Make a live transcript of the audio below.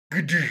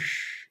Gadoosh.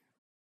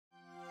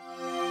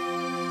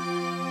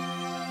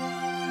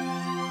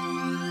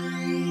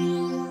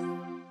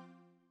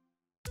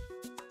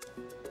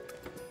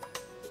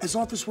 As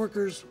office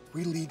workers,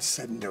 we lead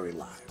sedentary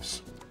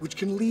lives, which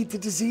can lead to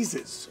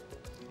diseases,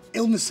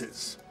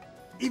 illnesses,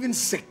 even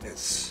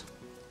sickness.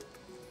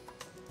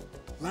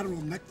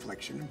 Lateral neck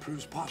flexion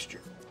improves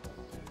posture.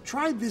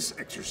 Try this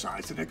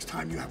exercise the next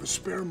time you have a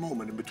spare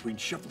moment in between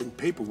shuffling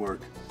paperwork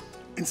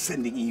and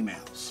sending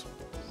emails.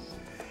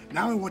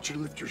 Now I want you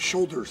to lift your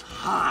shoulders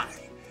high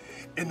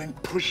and then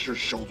push your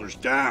shoulders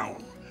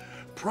down,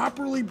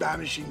 properly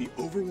banishing the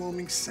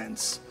overwhelming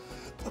sense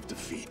of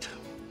defeat.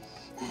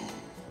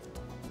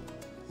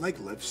 Leg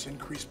lifts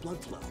increase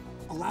blood flow,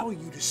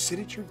 allowing you to sit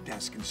at your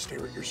desk and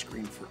stare at your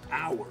screen for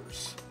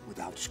hours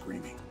without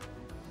screaming.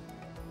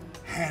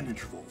 Hand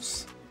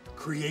intervals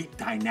create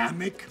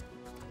dynamic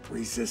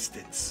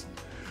resistance,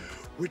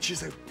 which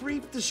is a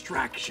brief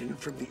distraction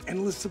from the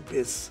endless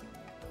abyss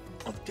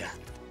of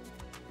death.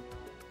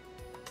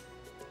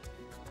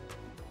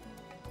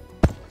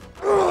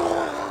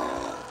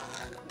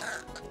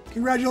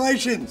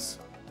 Congratulations!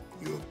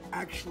 You have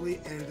actually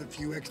added a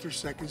few extra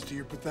seconds to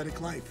your pathetic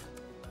life.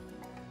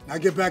 Now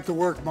get back to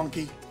work,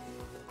 monkey.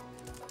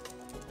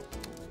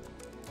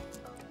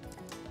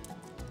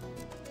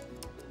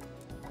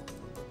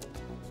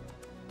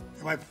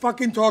 Am I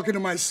fucking talking to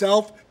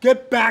myself?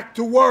 Get back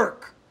to work!